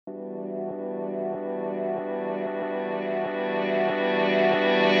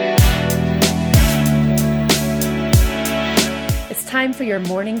time for your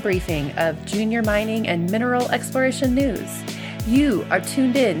morning briefing of junior mining and mineral exploration news. You are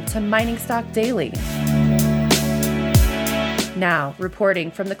tuned in to Mining Stock Daily. Now, reporting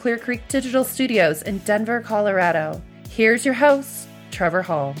from the Clear Creek Digital Studios in Denver, Colorado, here's your host, Trevor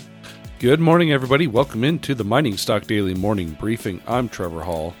Hall. Good morning, everybody. Welcome into the Mining Stock Daily morning briefing. I'm Trevor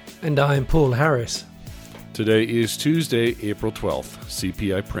Hall. And I'm Paul Harris. Today is Tuesday, April 12th,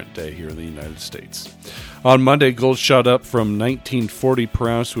 CPI print day here in the United States. On Monday, gold shot up from $19.40 per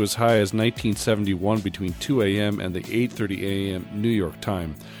ounce to as high as $19.71 between 2 a.m. and the 8:30 a.m. New York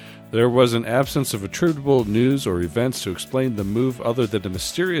time. There was an absence of attributable news or events to explain the move other than a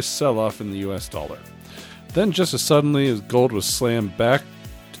mysterious sell-off in the U.S. dollar. Then just as suddenly as gold was slammed back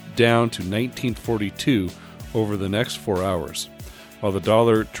down to $19.42 over the next 4 hours. While the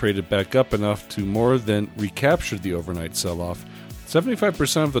dollar traded back up enough to more than recapture the overnight sell-off,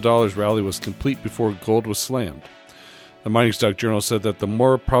 75% of the dollar's rally was complete before gold was slammed. The Mining Stock Journal said that the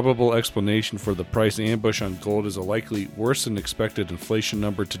more probable explanation for the price ambush on gold is a likely worse than expected inflation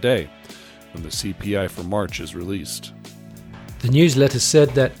number today, when the CPI for March is released. The newsletter said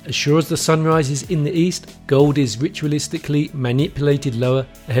that as sure as the sun rises in the east, gold is ritualistically manipulated lower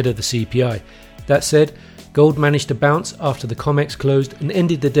ahead of the CPI. That said, gold managed to bounce after the COMEX closed and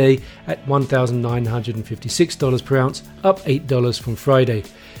ended the day at $1,956 per ounce, up $8 from Friday.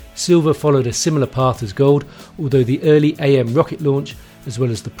 Silver followed a similar path as gold, although the early AM rocket launch, as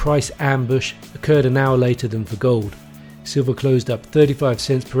well as the price ambush, occurred an hour later than for gold. Silver closed up 35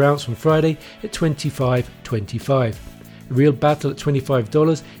 cents per ounce from Friday at $25.25. A real battle at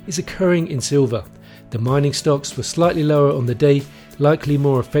 $25 is occurring in silver. The mining stocks were slightly lower on the day, likely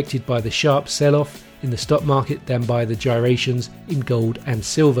more affected by the sharp sell-off in the stock market than by the gyrations in gold and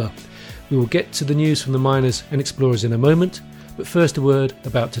silver. We will get to the news from the miners and explorers in a moment, but first a word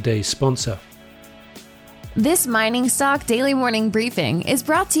about today's sponsor. This Mining Stock Daily Morning Briefing is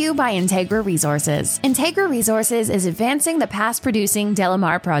brought to you by Integra Resources. Integra Resources is advancing the past-producing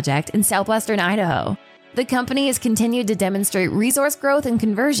DeLamar project in southwestern Idaho. The company has continued to demonstrate resource growth and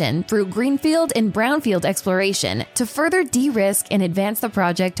conversion through greenfield and brownfield exploration to further de-risk and advance the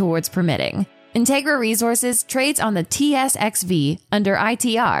project towards permitting. Integra Resources trades on the TSXV under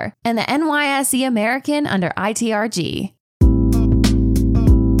ITR and the NYSE American under ITRG.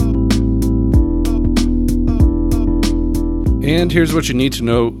 And here's what you need to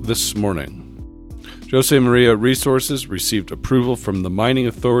know this morning. Josemaria Resources received approval from the Mining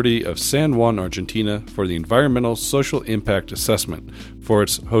Authority of San Juan, Argentina for the Environmental Social Impact Assessment for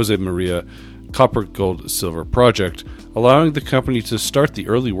its Josemaria Copper Gold Silver project, allowing the company to start the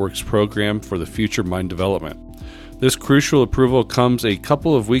early works program for the future mine development. This crucial approval comes a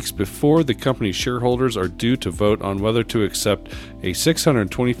couple of weeks before the company's shareholders are due to vote on whether to accept a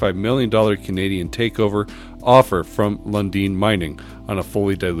 $625 million Canadian takeover offer from Lundin Mining on a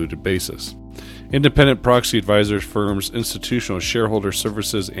fully diluted basis. Independent proxy advisors firms Institutional Shareholder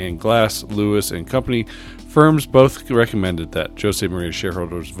Services and Glass, Lewis & Company firms both recommended that Josemaria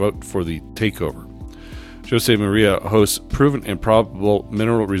shareholders vote for the takeover. Josemaria hosts proven and probable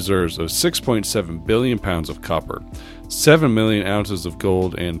mineral reserves of 6.7 billion pounds of copper, 7 million ounces of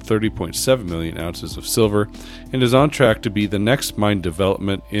gold, and 30.7 million ounces of silver, and is on track to be the next mine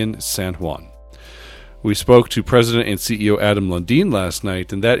development in San Juan. We spoke to President and CEO Adam Lundin last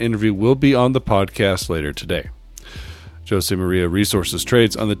night, and that interview will be on the podcast later today. Josemaria Resources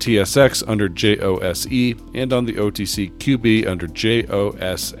trades on the TSX under JOSE and on the OTCQB under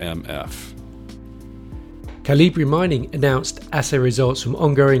JOSMF. Calibre Mining announced assay results from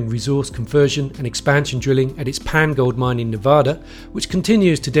ongoing resource conversion and expansion drilling at its Pan Gold mine in Nevada, which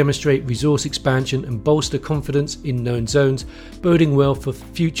continues to demonstrate resource expansion and bolster confidence in known zones, boding well for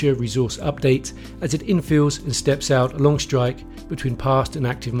future resource updates as it infills and steps out along strike between past and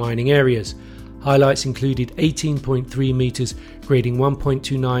active mining areas. Highlights included 18.3 metres grading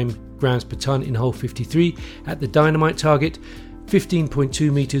 1.29 grams per tonne in hole 53 at the Dynamite target,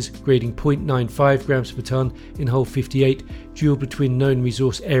 15.2 metres grading 0.95 grams per tonne in hole 58 drilled between known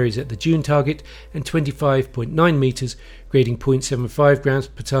resource areas at the June target, and 25.9 metres grading 0.75 grams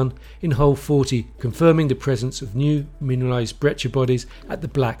per tonne in hole 40, confirming the presence of new mineralised breccia bodies at the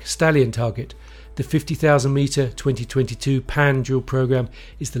Black Stallion target. The 50,000 metre 2022 Pan drill programme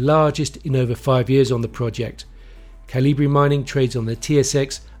is the largest in over 5 years on the project. Calibre Mining trades on the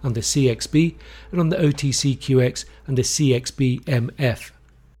TSX under CXB and on the OTCQX under CXBMF.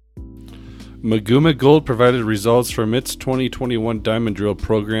 Maguma Gold provided results from its 2021 diamond drill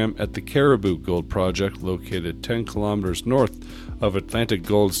program at the Caribou Gold Project, located 10 kilometers north of Atlantic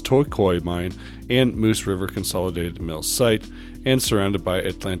Gold's Touquoy mine and Moose River Consolidated Mill site, and surrounded by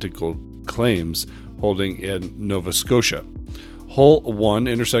Atlantic Gold claims holding in Nova Scotia. Hole 1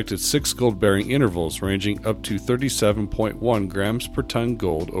 intersected 6 gold-bearing intervals ranging up to 37.1 grams per ton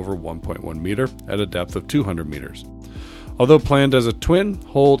gold over 1.1 meter at a depth of 200 meters. Although planned as a twin,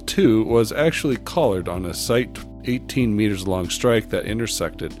 Hole 2 was actually collared on a site 18 meters long strike that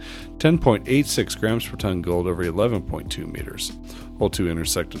intersected 10.86 grams per ton gold over 11.2 meters. Hole 2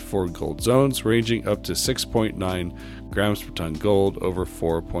 intersected 4 gold zones ranging up to 6.9 grams per ton gold over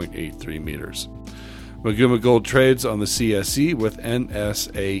 4.83 meters. Maguma Gold trades on the CSE with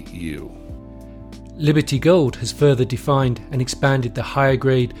NSAU. Liberty Gold has further defined and expanded the higher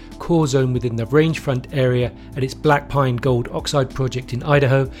grade core zone within the Rangefront area at its Black Pine Gold Oxide project in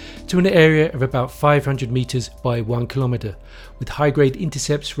Idaho to an area of about 500 meters by 1 kilometer, with high grade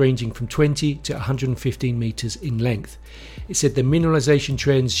intercepts ranging from 20 to 115 meters in length. It said the mineralization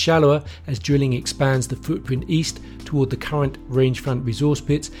trends shallower as drilling expands the footprint east toward the current Rangefront resource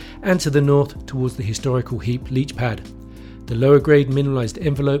pits and to the north towards the historical Heap leach pad. The lower grade mineralized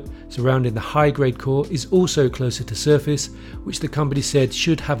envelope surrounding the high grade core is also closer to surface, which the company said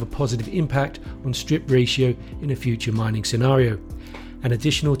should have a positive impact on strip ratio in a future mining scenario. An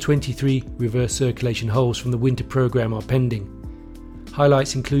additional 23 reverse circulation holes from the winter program are pending.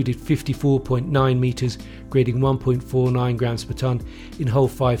 Highlights included 54.9 meters grading 1.49 grams per ton in hole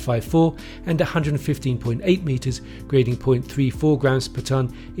 554 and 115.8 meters grading 0.34 grams per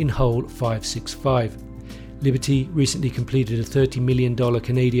ton in hole 565. Liberty recently completed a $30 million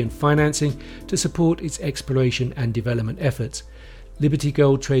Canadian financing to support its exploration and development efforts. Liberty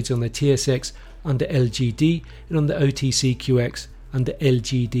Gold trades on the TSX under LGD and on the OTCQX under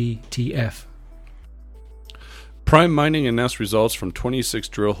LGDTF. Prime Mining announced results from 26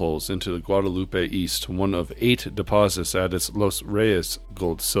 drill holes into the Guadalupe East, one of 8 deposits at its Los Reyes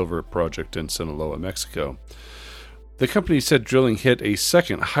gold-silver project in Sinaloa, Mexico. The company said drilling hit a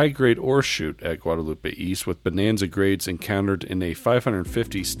second high-grade ore chute at Guadalupe East with bonanza grades encountered in a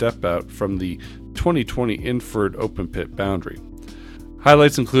 550 step-out from the 2020 inferred open-pit boundary.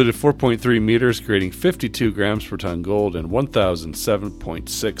 Highlights included 4.3 meters grading 52 grams per ton gold and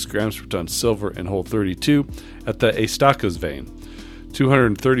 1,007.6 grams per ton silver in hole 32 at the Estacas vein.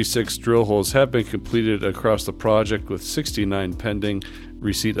 236 drill holes have been completed across the project with 69 pending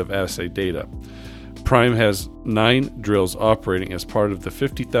receipt of assay data. Prime has 9 drills operating as part of the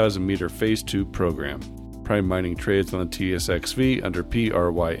 50,000 meter Phase 2 program. Prime Mining trades on the TSXV under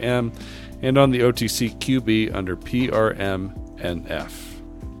PRYM and on the OTCQB under PRMNF.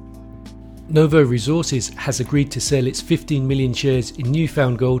 Novo Resources has agreed to sell its 15 million shares in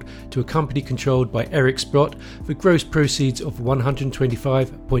Newfound Gold to a company controlled by Eric Sprott for gross proceeds of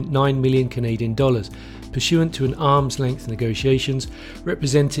 125.9 million Canadian dollars, pursuant to an arm's length negotiations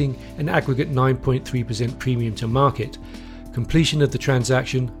representing an aggregate 9.3% premium to market. Completion of the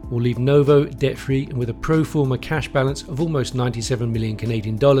transaction will leave Novo debt-free and with a pro forma cash balance of almost 97 million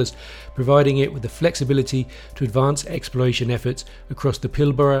Canadian dollars, providing it with the flexibility to advance exploration efforts across the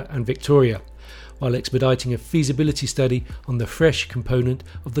Pilbara and Victoria, while expediting a feasibility study on the fresh component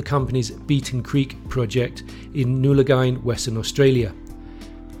of the company's Beaton Creek project in Nullagine, Western Australia.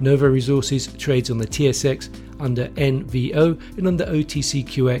 Novo Resources trades on the TSX under NVO and on the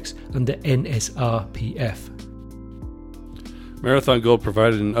OTCQX under NSRPF. Marathon Gold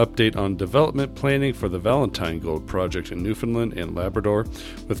provided an update on development planning for the Valentine Gold project in Newfoundland and Labrador,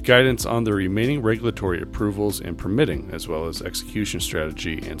 with guidance on the remaining regulatory approvals and permitting, as well as execution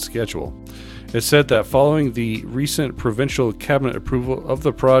strategy and schedule. It said that following the recent provincial cabinet approval of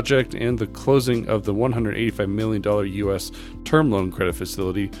the project and the closing of the $185 million U.S. term loan credit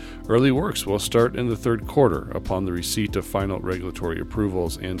facility, early works will start in the third quarter upon the receipt of final regulatory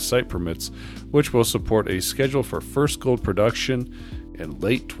approvals and site permits, which will support a schedule for first gold production in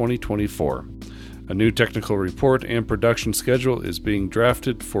late 2024. A new technical report and production schedule is being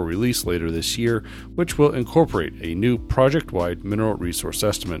drafted for release later this year, which will incorporate a new project-wide mineral resource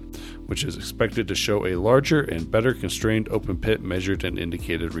estimate, which is expected to show a larger and better constrained open pit measured and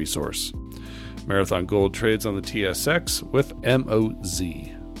indicated resource. Marathon Gold trades on the TSX with MOZ.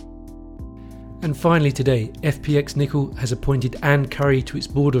 And finally today, FPX Nickel has appointed Anne Curry to its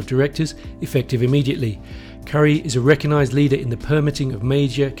board of directors, effective immediately. Curry is a recognised leader in the permitting of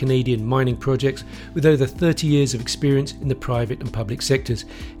major Canadian mining projects with over 30 years of experience in the private and public sectors,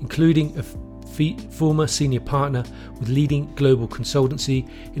 including a former senior partner with leading global consultancy,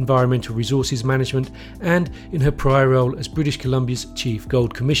 environmental resources management, and in her prior role as British Columbia's Chief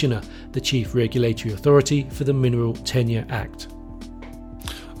Gold Commissioner, the chief regulatory authority for the Mineral Tenure Act.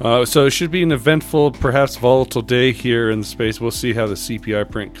 So it should be an eventful, perhaps volatile day here in the space. We'll see how the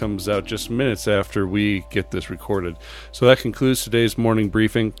CPI print comes out just minutes after we get this recorded. So that concludes today's morning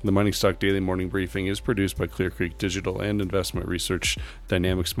briefing. The Mining Stock Daily Morning Briefing is produced by Clear Creek Digital and Investment Research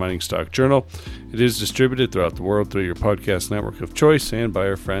Dynamics Mining Stock Journal. It is distributed throughout the world through your podcast network of choice and by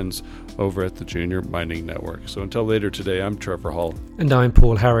our friends over at the Junior Mining Network. So until later today, I'm Trevor Hall. And I'm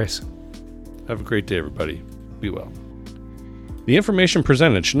Paul Harris. Have a great day, everybody. Be well. The information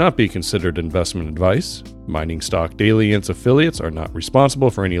presented should not be considered investment advice. Mining Stock Daily and its affiliates are not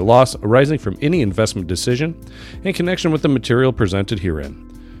responsible for any loss arising from any investment decision in connection with the material presented herein.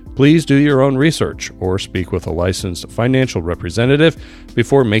 Please do your own research or speak with a licensed financial representative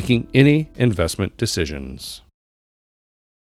before making any investment decisions.